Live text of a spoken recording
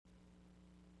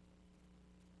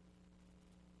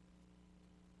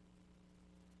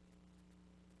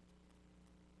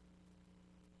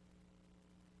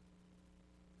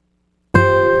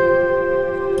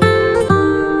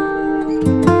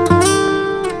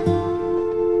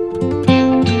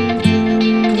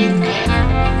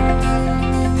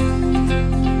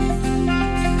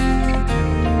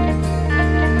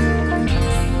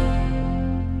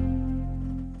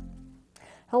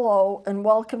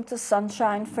welcome to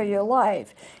Sunshine for Your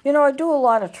Life. You know, I do a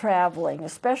lot of traveling,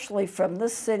 especially from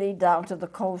this city down to the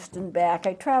coast and back.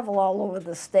 I travel all over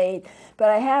the state, but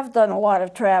I have done a lot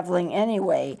of traveling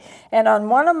anyway. And on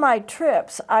one of my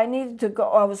trips, I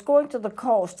was going to the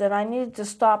coast, and I needed to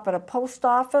stop at a post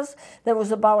office that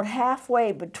was about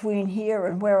halfway between here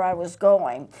and where I was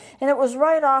going. And it was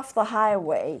right off the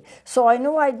highway. So I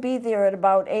knew I'd be there at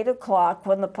about 8 o'clock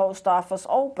when the post office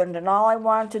opened, and all I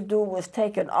wanted to do was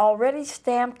take an already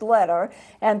stamped letter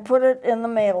and put it in the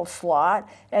mail slot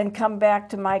and come back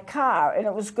to my car. And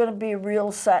it was going to be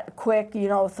real quick,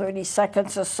 30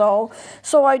 seconds or so.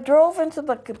 So I drove into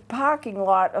the parking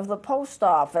lot of the post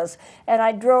office, and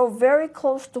I drove very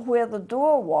close to where the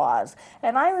door was.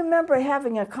 And I remember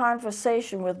having a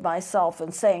conversation with myself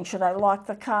and saying, should I lock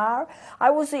the car?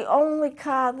 I was the only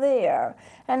car there.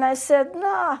 And I said,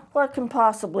 nah, what can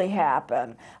possibly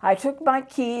happen? I took my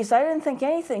keys. I didn't think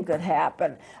anything could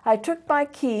happen. I took my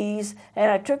keys and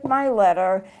I took my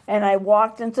letter and I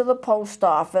walked into the post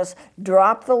office,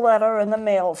 dropped the letter in the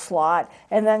mail slot,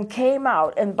 and then came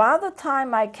out. And by the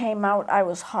time I came out, I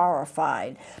was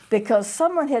horrified because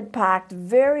someone had parked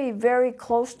very, very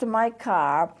close to my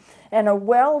car, and a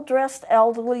well-dressed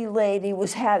elderly lady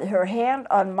had her hand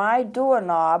on my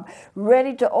doorknob,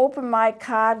 ready to open my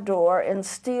car door and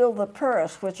steal the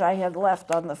purse, which I had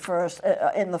left on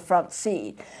the in the front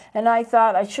seat. And I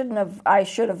thought I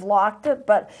should have locked it,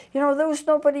 but there was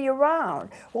nobody around.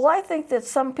 Well, I think that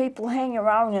some people hang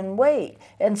around and wait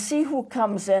and see who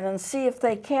comes in and see if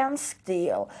they can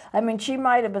steal. I mean, she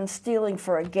might have been stealing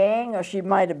for a gang, or she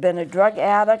might have been a drug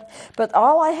addict, but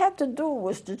all I had to do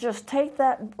was to just take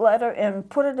that letter and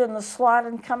put it in the slot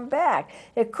and come back.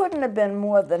 It couldn't have been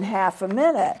more than half a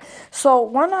minute. So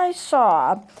when I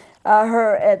saw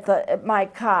her at my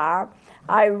car,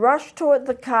 I rushed toward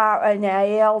the car and I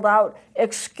yelled out,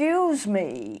 "Excuse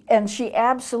me," and she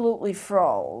absolutely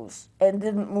froze and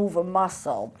didn't move a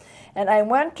muscle. And I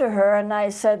went to her and I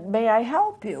said, "May I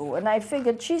help you?" And I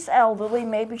figured she's elderly,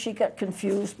 maybe she got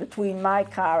confused between my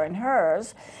car and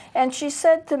hers. And she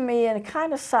said to me in a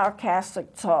kind of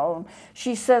sarcastic tone,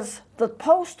 she says, "The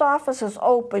post office is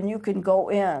open, you can go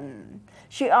in."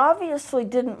 She obviously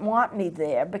didn't want me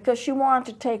there because she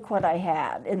wanted to take what I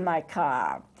had in my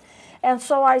car. And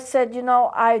so I said,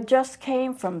 I just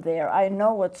came from there. I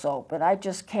know it's open. I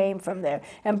just came from there.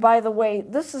 And by the way,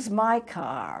 this is my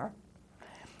car.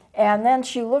 And then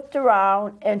she looked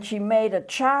around and she made a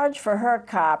charge for her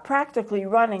car, practically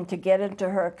running to get into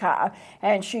her car.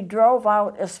 And she drove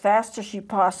out as fast as she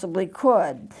possibly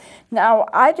could. Now,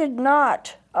 I did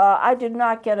not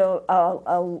get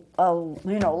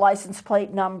a license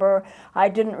plate number. I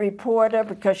didn't report her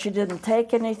because she didn't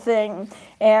take anything.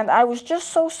 And I was just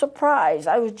so surprised.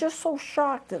 I was just so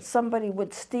shocked that somebody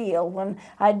would steal when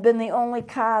I'd been the only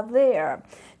car there.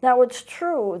 Now, it's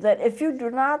true that if you do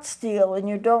not steal and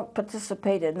you don't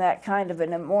participate in that kind of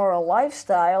an immoral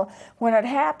lifestyle, when it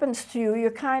happens to you, you're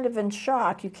kind of in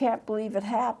shock. You can't believe it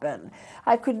happened.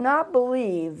 I could not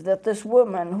believe that this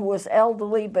woman, who was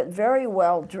elderly but very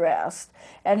well dressed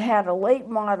and had a late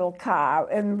model car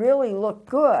and really looked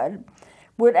good,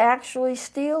 would actually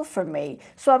steal from me.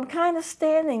 So I'm kind of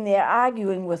standing there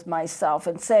arguing with myself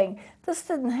and saying, this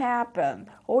didn't happen.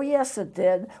 Oh, yes, it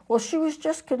did. Well, she was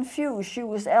just confused. She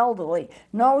was elderly.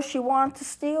 No, she wanted to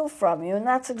steal from you, and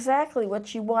that's exactly what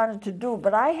she wanted to do.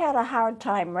 But I had a hard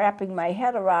time wrapping my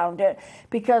head around it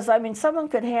because, someone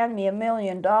could hand me $1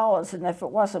 million, and if it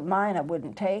wasn't mine, I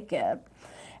wouldn't take it.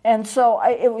 And so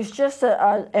it was just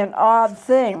an odd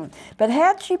thing. But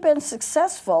had she been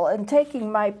successful in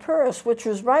taking my purse, which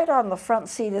was right on the front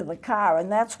seat of the car,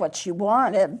 and that's what she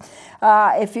wanted,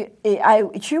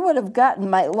 she would have gotten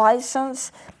my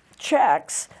license,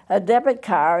 checks, a debit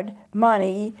card,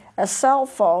 money, a cell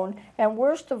phone, and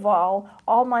worst of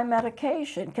all my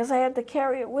medication, because I had to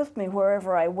carry it with me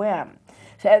wherever I went.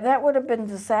 So that would have been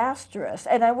disastrous.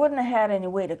 And I wouldn't have had any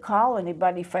way to call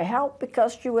anybody for help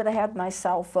because she would have had my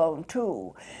cell phone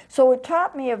too. So it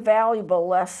taught me a valuable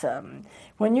lesson.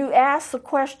 When you ask the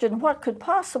question, what could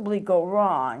possibly go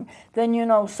wrong, then you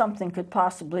know something could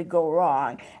possibly go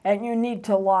wrong. And you need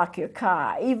to lock your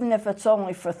car, even if it's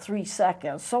only for 3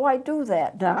 seconds. So I do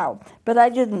that now, but I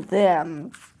didn't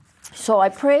then. So I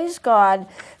praise God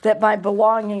that my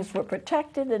belongings were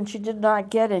protected and she did not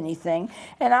get anything.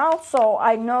 And also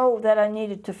I know that I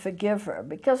needed to forgive her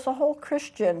because the whole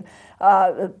Christian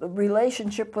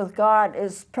relationship with God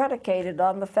is predicated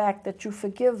on the fact that you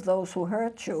forgive those who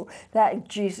hurt you. That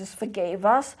Jesus forgave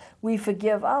us, we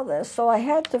forgive others. So I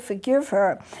had to forgive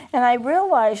her. And I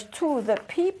realized too that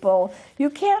people, you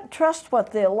can't trust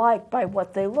what they're like by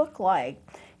what they look like.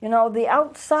 You know, the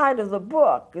outside of the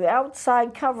book, the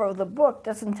outside cover of the book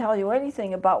doesn't tell you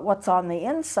anything about what's on the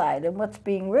inside and what's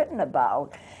being written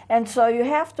about. And so you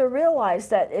have to realize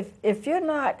that if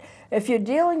you're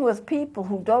dealing with people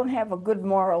who don't have a good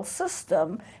moral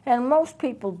system, and most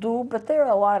people do, but there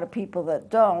are a lot of people that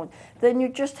don't, then you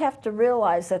just have to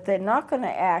realize that they're not going to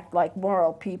act like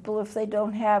moral people if they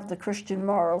don't have the Christian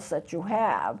morals that you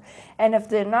have. And if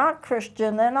they're not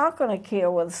Christian, they're not going to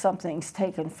care whether something's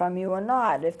taken from you or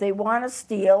not. If they want to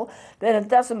steal, then it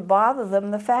doesn't bother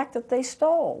them the fact that they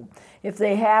stole. If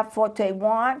they have what they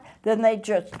want, then they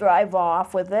just drive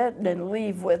off with it and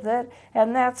leave with it,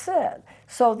 and that's it.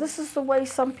 So this is the way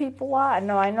some people are.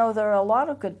 Now, I know there are a lot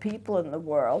of good people in the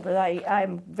world, and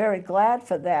I'm very glad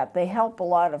for that. They help a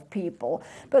lot of people.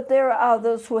 But there are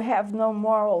others who have no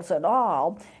morals at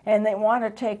all, and they want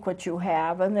to take what you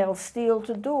have, and they'll steal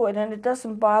to do it, and it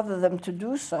doesn't bother them to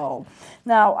do so.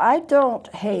 Now, I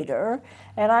don't hate her,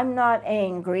 and I'm not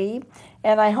angry,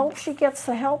 and I hope she gets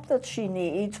the help that she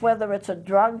needs, whether it's a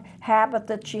drug habit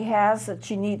that she has that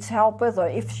she needs help with, or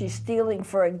if she's stealing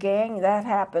for a gang, that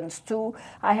happens too.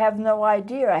 I have no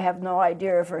idea. I have no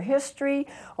idea of her history,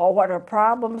 or what her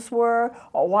problems were,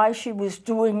 or why she was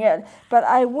doing it, but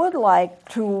I would like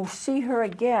to see her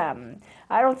again.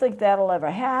 I don't think that'll ever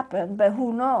happen, but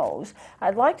who knows?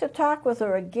 I'd like to talk with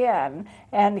her again,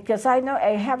 and because I know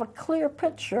I have a clear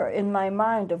picture in my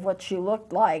mind of what she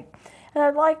looked like. And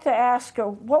I'd like to ask her,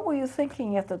 what were you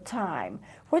thinking at the time?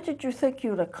 What did you think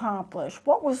you'd accomplish?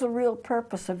 What was the real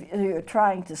purpose of you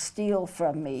trying to steal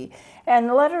from me?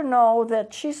 And let her know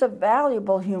that she's a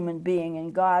valuable human being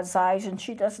in God's eyes, and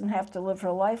she doesn't have to live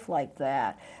her life like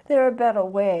that. There are better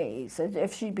ways.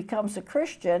 If she becomes a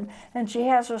Christian and she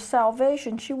has her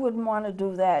salvation, she wouldn't want to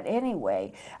do that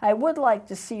anyway. I would like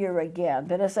to see her again,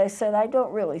 but as I said, I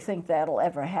don't really think that'll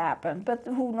ever happen. But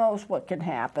who knows what can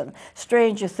happen?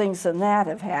 Stranger things than that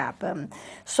have happened.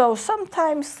 So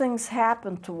sometimes things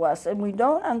happen to us and we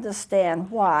don't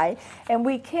understand why, and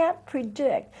we can't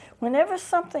predict. Whenever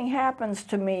something happens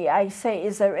to me, I say,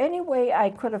 is there any way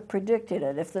I could have predicted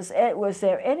it? Was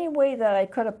there any way that I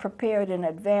could have prepared in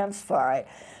advance for it?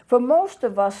 For most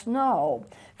of us, no.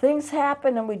 Things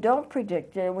happen and we don't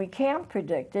predict it, and we can't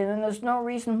predict it, and there's no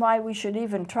reason why we should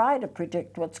even try to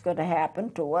predict what's going to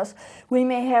happen to us. We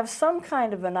may have some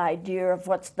kind of an idea of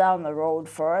what's down the road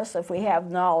for us if we have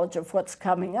knowledge of what's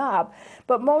coming up,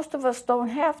 but most of us don't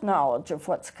have knowledge of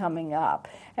what's coming up.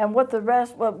 And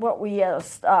what we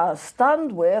are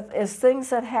stunned with is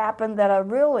things that happen that are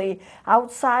really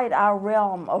outside our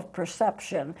realm of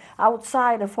perception,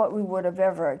 outside of what we would have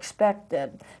ever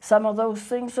expected. Some of those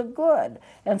things are good,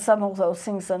 and some of those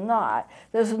things are not.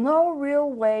 There's no real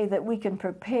way that we can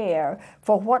prepare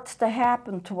for what's to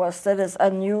happen to us that is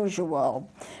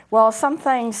unusual. Well,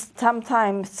 sometimes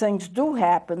things do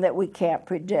happen that we can't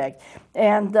predict,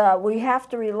 and we have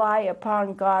to rely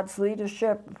upon God's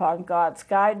leadership, upon God's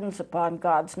guidance, upon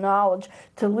God's knowledge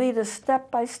to lead us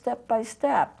step by step by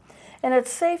step. And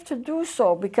it's safe to do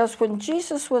so because when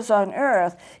Jesus was on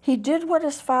earth, he did what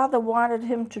his Father wanted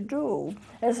him to do.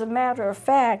 As a matter of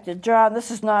fact, John,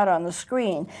 this is not on the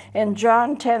screen, in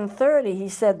John 10:30, he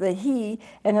said that he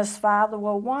and his Father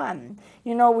were one.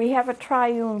 You know, we have a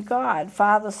triune God,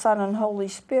 Father, Son, and Holy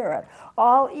Spirit,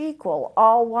 all equal,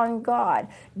 all one God.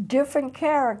 Different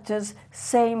characters,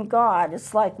 same God.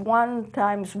 It's like 1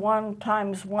 times 1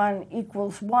 times 1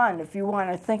 equals 1, if you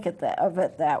want to think of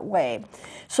it that way.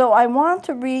 So I want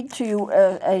to read to you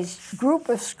a group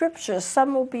of scriptures.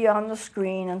 Some will be on the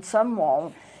screen and some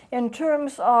won't, in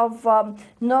terms of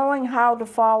knowing how to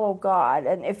follow God.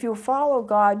 And if you follow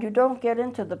God, you don't get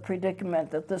into the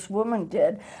predicament that this woman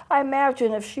did. I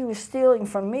imagine if she was stealing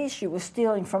from me, she was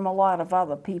stealing from a lot of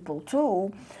other people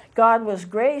too. God was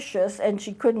gracious, and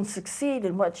she couldn't succeed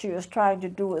in what she was trying to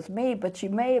do with me, but she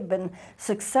may have been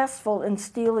successful in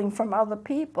stealing from other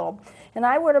people. And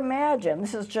I would imagine,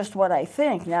 this is just what I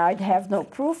think, now I'd have no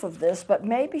proof of this, but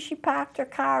maybe she parked her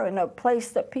car in a place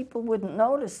that people wouldn't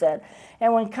notice it.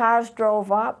 And when cars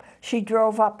drove up, she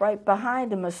drove up right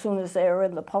behind them as soon as they were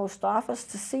in the post office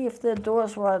to see if their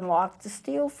doors were unlocked to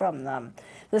steal from them.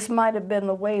 This might have been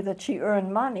the way that she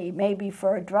earned money, maybe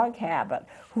for a drug habit.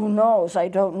 Who knows? I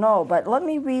don't know. But let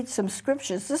me read some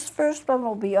scriptures. This first one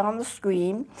will be on the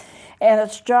screen, and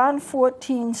it's John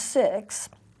 14:6.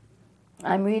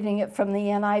 I'm reading it from the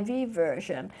NIV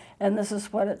version, and this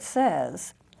is what it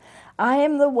says. I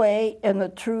am the way and the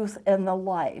truth and the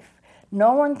life.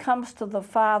 No one comes to the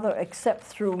Father except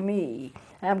through me.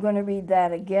 I'm going to read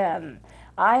that again.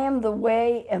 I am the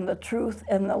way and the truth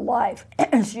and the life.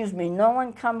 Excuse me. No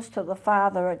one comes to the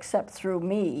Father except through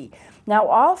me. Now,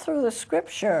 all through the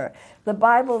scripture, the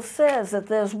Bible says that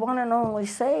there's one and only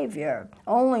Savior,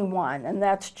 only one, and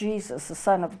that's Jesus, the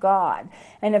Son of God.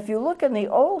 And if you look in the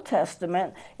Old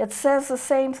Testament, it says the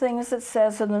same thing as it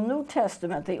says in the New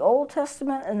Testament. The Old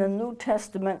Testament and the New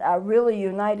Testament are really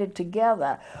united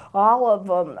together. All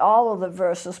of the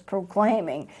verses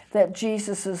proclaiming that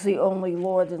Jesus is the only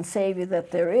Lord and Savior that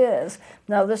there is.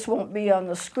 Now, this won't be on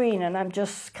the screen, and I'm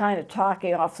just kind of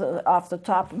talking off the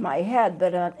top of my head,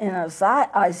 but in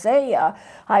Isaiah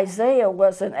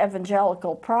was an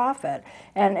evangelical prophet,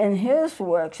 and in his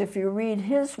works, if you read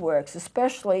his works,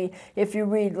 especially if you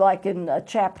read like in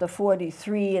chapter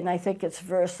 43, and I think it's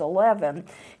verse 11,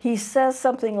 he says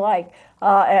something like,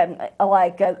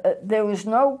 there was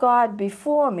no God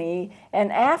before me,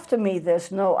 and after me there's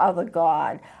no other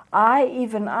God.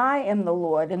 Even I am the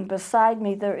Lord, and beside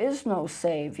me there is no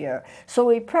Savior. So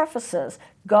he prefaces,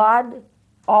 God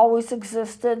always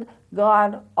existed,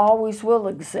 God always will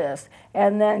exist,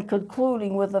 and then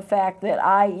concluding with the fact that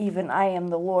even I am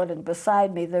the Lord, and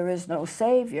beside me there is no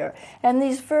Savior. And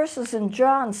these verses in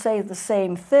John say the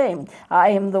same thing. I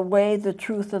am the way, the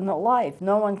truth, and the life.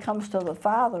 No one comes to the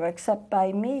Father except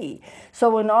by me.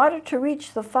 So in order to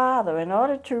reach the Father, in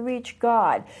order to reach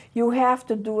God, you have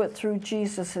to do it through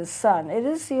Jesus, his Son. It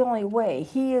is the only way.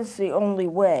 He is the only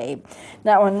way.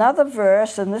 Now another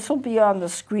verse, and this will be on the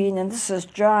screen, and this is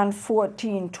John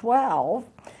 14:12.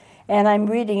 And I'm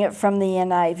reading it from the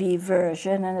NIV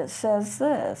version, and it says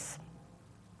this: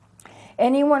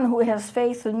 anyone who has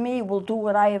faith in me will do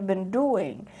what I have been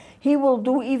doing. He will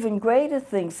do even greater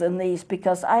things than these,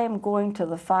 because I am going to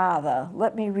the Father.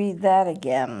 Let me read that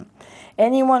again.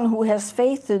 Anyone who has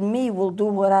faith in me will do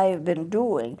what I have been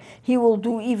doing. He will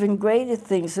do even greater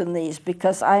things than these,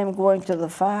 because I am going to the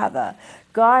Father.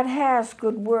 God has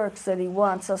good works that he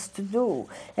wants us to do,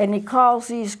 and he calls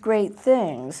these great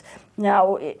things.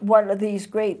 Now, what are these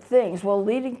great things? Well,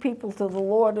 leading people to the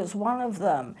Lord is one of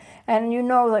them. And you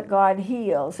know that God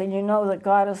heals, and you know that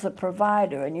God is a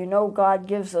provider, and you know God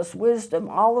gives us wisdom.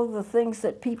 All of the things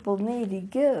that people need, he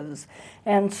gives.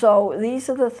 And so these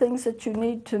are the things that you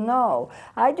need to know.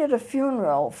 I did a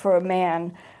funeral for a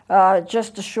man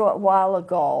just a short while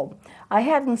ago. I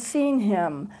hadn't seen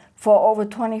him for over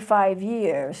 25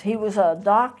 years. He was a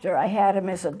doctor. I had him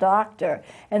as a doctor.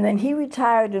 And then he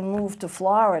retired and moved to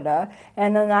Florida.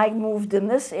 And then I moved in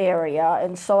this area.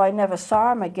 And so I never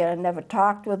saw him again. I never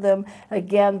talked with him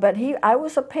again. But I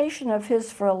was a patient of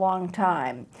his for a long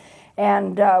time.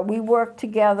 And we worked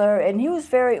together, and he was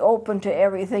very open to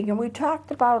everything, and we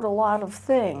talked about a lot of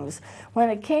things. When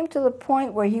it came to the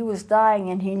point where he was dying,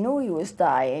 and he knew he was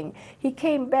dying, he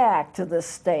came back to this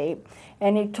state,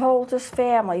 and he told his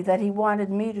family that he wanted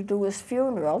me to do his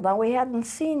funeral. Now, he hadn't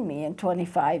seen me in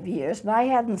 25 years, and I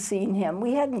hadn't seen him.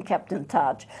 We hadn't kept in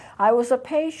touch. I was a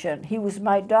patient. He was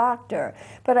my doctor.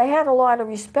 But I had a lot of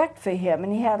respect for him,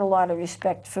 and he had a lot of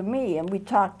respect for me, and we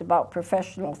talked about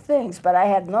professional things, but I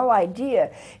had no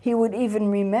idea he would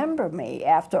even remember me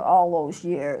after all those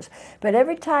years. But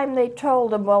every time they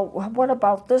told him, well, what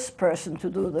about this person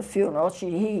to do the funeral,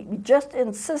 he just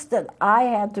insisted I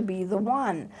had to be the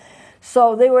one.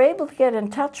 So they were able to get in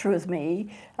touch with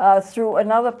me through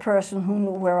another person who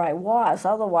knew where I was.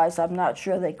 Otherwise, I'm not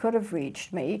sure they could have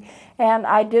reached me. And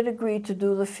I did agree to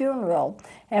do the funeral.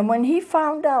 And when he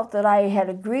found out that I had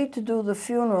agreed to do the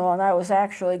funeral and I was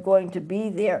actually going to be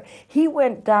there, he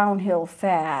went downhill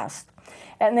fast.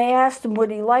 And they asked him, would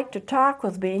he like to talk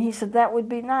with me? And he said, that would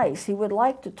be nice. He would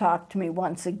like to talk to me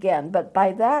once again. But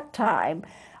by that time,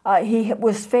 he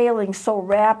was failing so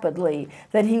rapidly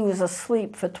that he was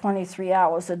asleep for 23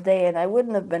 hours a day, and I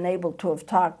wouldn't have been able to have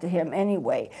talked to him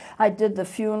anyway. I did the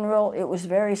funeral. It was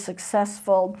very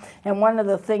successful, and one of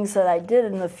the things that I did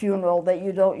in the funeral that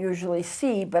you don't usually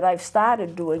see, but I've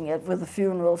started doing it with the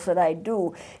funerals that I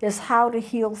do, is how to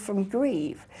heal from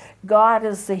grief. God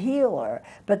is the healer,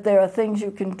 but there are things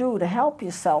you can do to help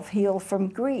yourself heal from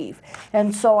grief.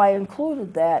 And so I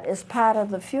included that as part of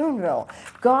the funeral.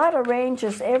 God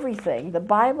arranges everything. The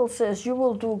Bible says you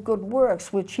will do good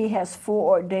works which he has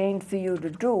foreordained for you to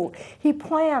do. He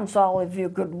plans all of your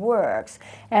good works.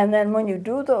 And then when you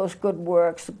do those good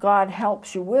works, God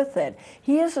helps you with it.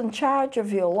 He is in charge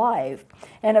of your life.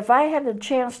 And if I had a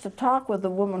chance to talk with a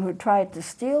woman who tried to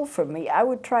steal from me, I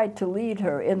would try to lead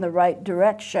her in the right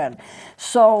direction.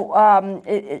 So,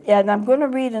 and I'm going to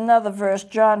read another verse,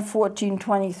 John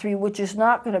 14:23, which is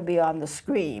not going to be on the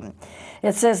screen.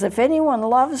 It says, if anyone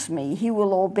loves me, he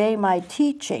will will obey my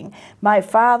teaching, my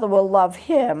Father will love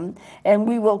him, and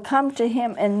we will come to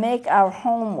him and make our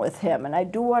home with him. And I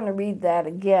do want to read that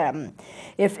again.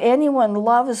 If anyone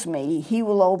loves me, he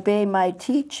will obey my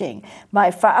teaching.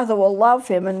 My Father will love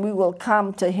him, and we will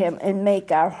come to him and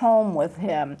make our home with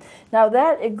him. Now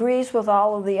that agrees with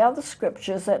all of the other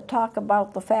scriptures that talk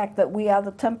about the fact that we are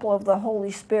the temple of the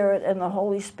Holy Spirit and the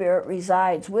Holy Spirit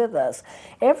resides with us.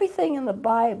 Everything in the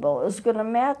Bible is going to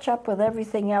match up with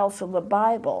everything else in the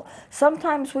Bible.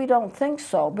 Sometimes we don't think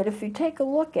so, but if you take a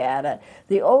look at it,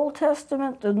 the Old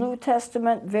Testament, the New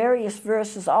Testament, various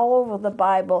verses all over the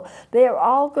Bible, they are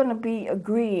all going to be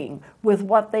agreeing with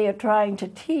what they are trying to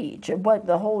teach and what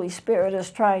the Holy Spirit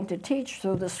is trying to teach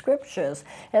through the scriptures.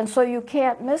 And so you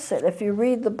can't miss it. If you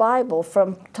read the Bible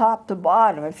from top to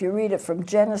bottom, if you read it from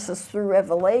Genesis through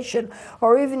Revelation,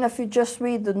 or even if you just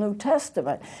read the New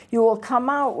Testament, you will come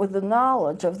out with the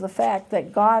knowledge of the fact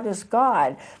that God is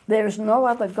God. There's no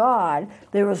other God.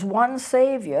 There is one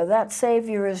Savior. That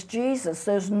Savior is Jesus.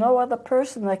 There's no other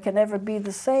person that can ever be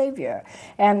the Savior.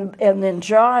 And in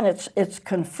John, it's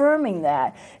confirming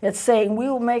that. It's saying, we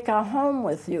will make our home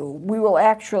with you. We will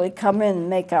actually come in and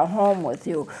make our home with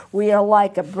you. We are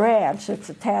like a branch that's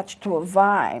attached to a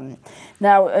vine.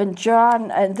 Now, in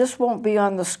John, and this won't be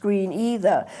on the screen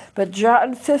either, but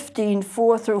John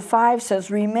 15:4-5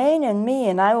 says, remain in me,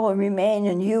 and I will remain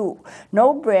in you.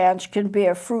 No branch can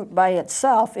bear fruit by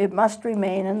itself. It must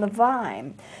remain in the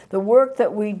vine. The work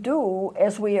that we do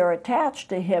as we are attached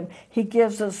to him, he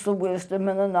gives us the wisdom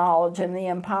and the knowledge and the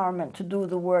empowerment to do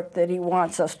the work that he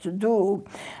wants us to do.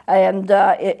 And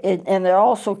it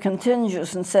also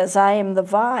continues and says, I am the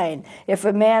vine. If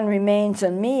a man remains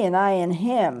in me and I in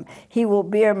him, he will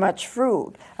bear much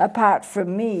fruit. Apart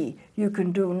from me, you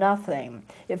can do nothing.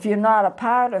 If you're not a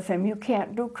part of him, you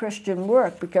can't do Christian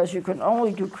work, because you can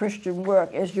only do Christian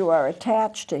work as you are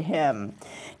attached to him.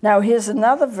 Now, here's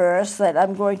another verse that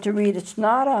I'm going to read. It's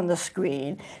not on the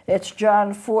screen. It's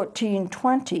John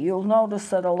 14:20. You'll notice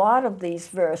that a lot of these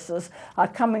verses are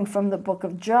coming from the book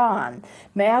of John.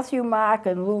 Matthew, Mark,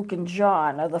 and Luke, and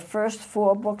John are the first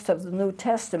 4 books of the New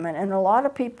Testament, and a lot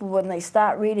of people, when they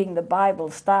start reading the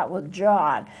Bible, start with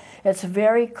John. It's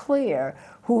very clear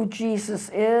who Jesus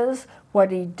is,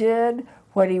 what he did,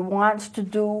 what he wants to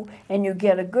do, and you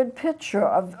get a good picture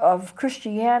of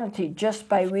Christianity just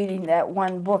by reading that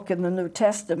one book in the New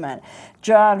Testament.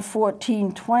 John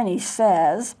 14:20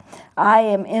 says, I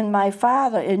am in my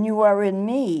Father, and you are in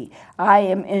me. I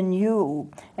am in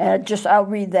you. And I'll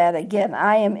read that again.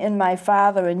 I am in my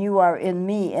Father, and you are in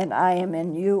me, and I am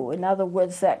in you. In other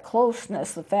words, that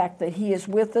closeness, the fact that he is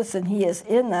with us and he is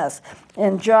in us.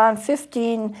 In John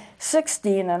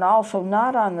 15:16, and also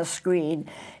not on the screen,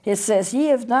 it says, ye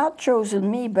have not chosen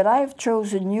me, but I have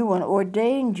chosen you and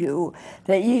ordained you,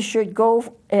 that ye should go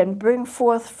and bring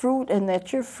forth fruit, and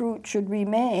that your fruit should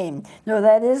remain. No,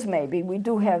 that is maybe. We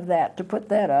do have that, to put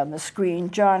that on the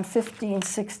screen. John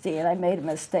 15:16, I made a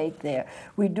mistake there.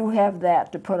 We do have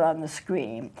that to put on the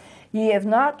screen. Ye have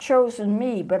not chosen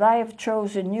me, but I have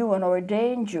chosen you and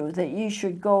ordained you, that ye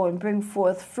should go and bring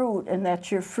forth fruit, and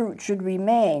that your fruit should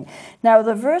remain. Now,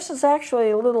 the verse is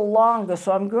actually a little longer,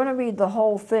 so I'm going to read the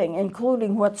whole thing,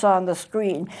 including what's on the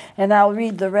screen, and I'll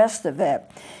read the rest of it.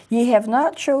 Ye have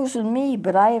not chosen me,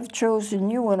 but I have chosen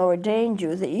you and ordained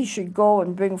you, that ye should go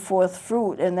and bring forth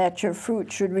fruit, and that your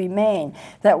fruit should remain,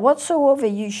 that whatsoever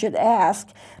ye should ask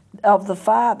of the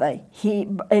Father,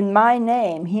 in my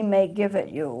name, he may give it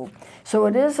you. So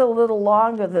it is a little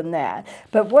longer than that.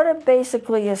 But what it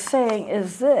basically is saying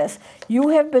is this: you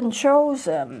have been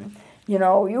chosen. You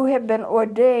know, you have been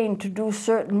ordained to do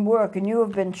certain work, and you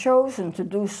have been chosen to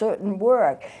do certain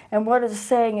work. And what it's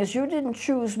saying is, you didn't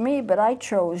choose me, but I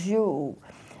chose you.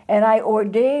 And I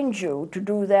ordained you to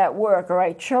do that work, or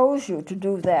I chose you to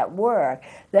do that work,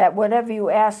 that whatever you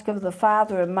ask of the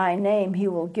Father in my name, he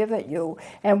will give it you.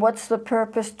 And what's the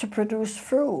purpose? To produce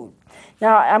fruit.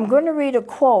 Now, I'm going to read a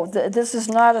quote. This is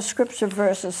not a scripture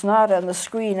verse. It's not on the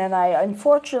screen, and I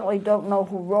unfortunately don't know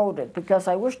who wrote it, because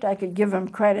I wished I could give him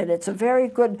credit. It's a very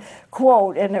good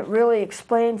quote, and it really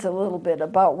explains a little bit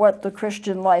about what the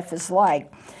Christian life is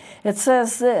like. It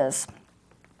says this: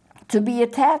 to be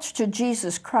attached to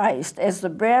Jesus Christ, as the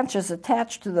branch is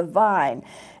attached to the vine,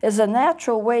 is a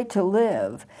natural way to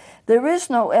live. There is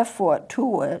no effort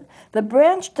to it. The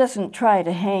branch doesn't try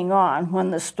to hang on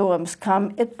when the storms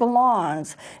come. It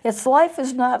belongs. Its life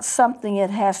is not something it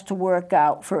has to work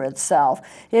out for itself.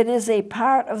 It is a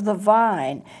part of the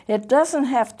vine. It doesn't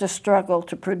have to struggle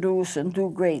to produce and do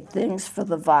great things for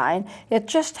the vine. It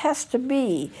just has to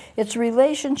be. Its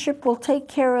relationship will take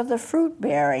care of the fruit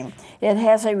bearing. It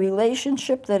has a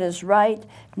relationship that is right,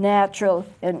 natural,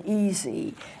 and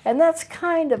easy. And that's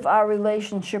kind of our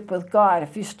relationship with God,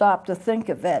 if you stop to think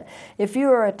of it. If you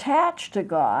are attached to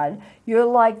God, you're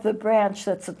like the branch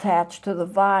that's attached to the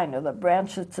vine or the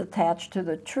branch that's attached to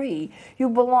the tree. You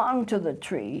belong to the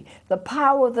tree. The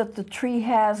power that the tree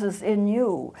has is in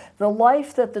you. The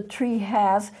life that the tree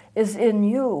has is in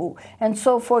you. And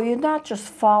so for you're not just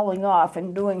falling off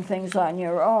and doing things on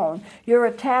your own. You're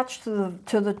attached to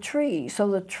the tree. So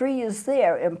the tree is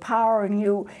there empowering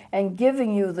you and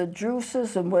giving you the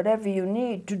juices and whatever you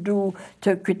need to do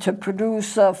to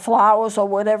produce flowers or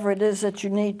whatever it is that you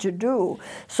need to do.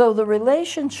 So the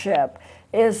relationship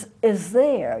is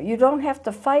there. You don't have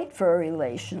to fight for a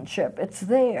relationship. It's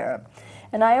there.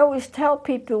 And I always tell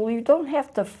people, you don't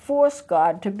have to force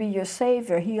God to be your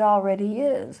Savior. He already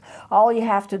is. All you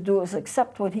have to do is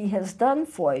accept what He has done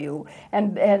for you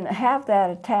and have that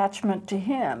attachment to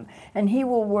Him. And He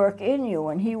will work in you,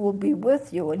 and He will be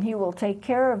with you, and He will take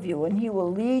care of you, and He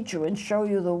will lead you and show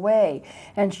you the way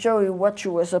and show you what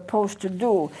you were supposed to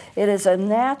do. It is a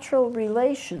natural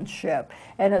relationship,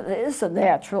 and it is a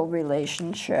natural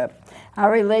relationship.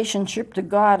 Our relationship to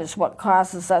God is what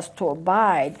causes us to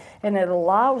abide, and it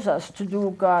allows us to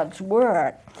do God's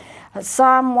work.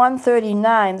 Psalm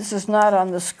 139, this is not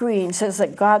on the screen, says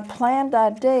that God planned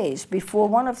our days before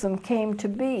one of them came to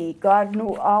be. God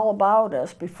knew all about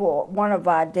us before one of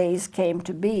our days came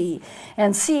to be.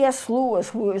 And C.S. Lewis,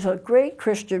 who is a great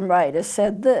Christian writer,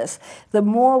 said this: the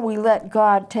more we let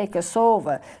God take us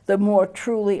over, the more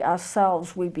truly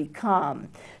ourselves we become.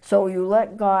 So you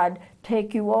let God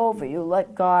take you over, you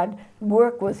let God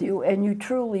work with you, and you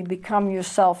truly become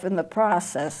yourself in the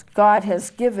process. God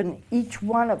has given each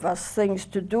one of us things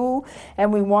to do,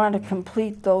 and we want to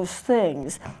complete those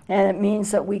things. And it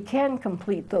means that we can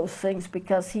complete those things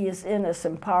because He is in us,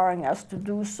 empowering us to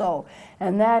do so.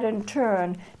 And that in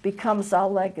turn becomes our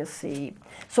legacy.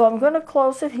 So I'm going to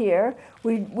close it here.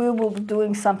 We will be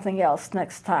doing something else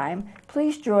next time.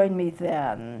 Please join me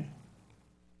then.